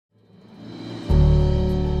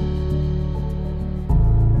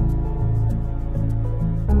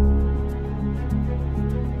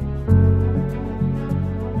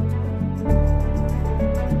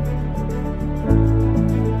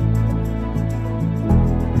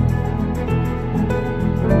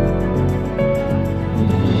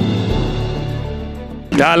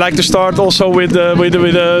Yeah, I like to start also with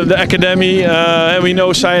the academy. We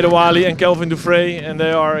know Syed Awali and Kelvin Dufresne, and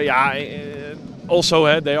they are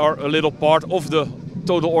they are a little part of the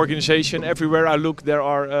total organization. Everywhere I look, there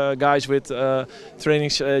are guys with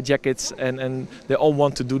training jackets, and they all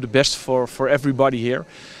want to do the best for everybody here.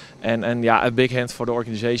 And yeah, a big hand for the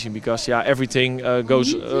organization, because everything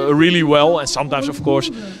goes really well, and sometimes of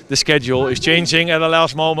course the schedule is changing at the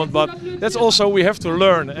last moment, but that's also we have to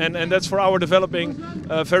learn, and that's for our developing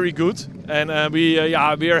very good, and we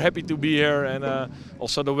are happy to be here, and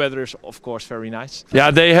also the weather is of course very nice.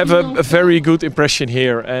 Yeah, they have a very good impression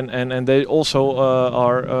here, and they also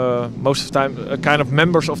are most of the time kind of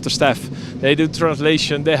members of the staff. They do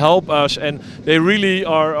translation, they help us, and they really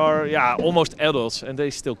are almost adults, and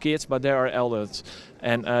they still kids, but they are adults.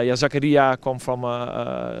 And Zakaria come from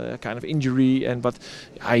a kind of injury, but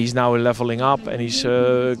he's now leveling up, and he's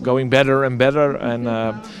going better and better, and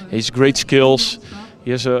he's great skills. He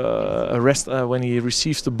has a rest when he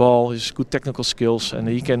receives the ball. He has good technical skills, and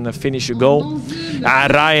he can finish a goal.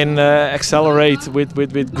 Ryan accelerate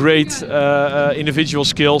with great individual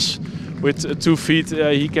skills. With 2 feet,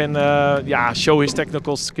 he can show his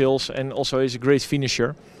technical skills, and also he's a great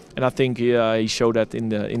finisher. And I think he showed that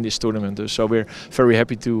in this tournament. So we're very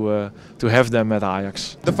happy to have them at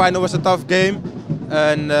Ajax. The final was a tough game,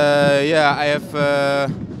 and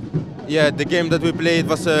the game that we played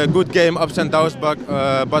was a good game, ups and downs, but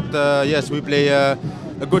yes, we play a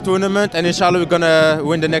good tournament, and inshallah we're gonna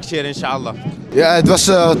win the next year, inshallah. Yeah, it was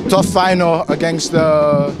a tough final against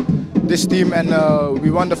this team, and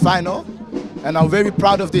we won the final. And I'm very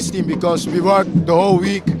proud of this team, because we worked the whole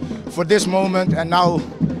week for this moment, and now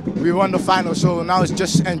we won the final. So now it's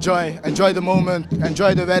just enjoy the moment,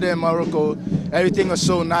 enjoy the weather in Morocco. Everything was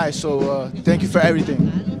so nice. So thank you for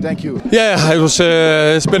everything. Thank you. Yeah, it was.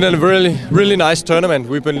 It's been a really nice tournament.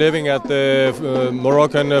 We've been living at the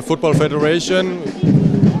Moroccan Football Federation.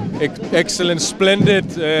 Excellent, splendid,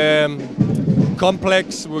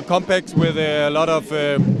 compact with a lot of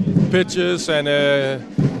pitches, and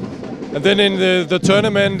then in the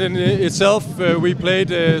tournament in itself, we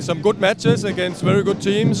played some good matches against very good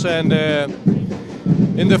teams, and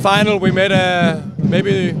in the final we made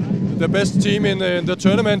maybe the best team in the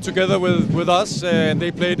tournament together with us, and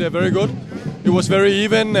they played very good. It was very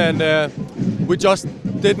even, and we just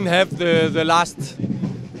didn't have the last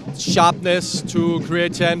sharpness to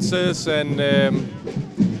create chances, and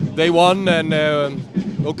they won, and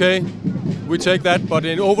okay, we take that, but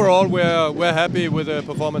overall we're happy with the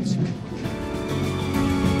performance.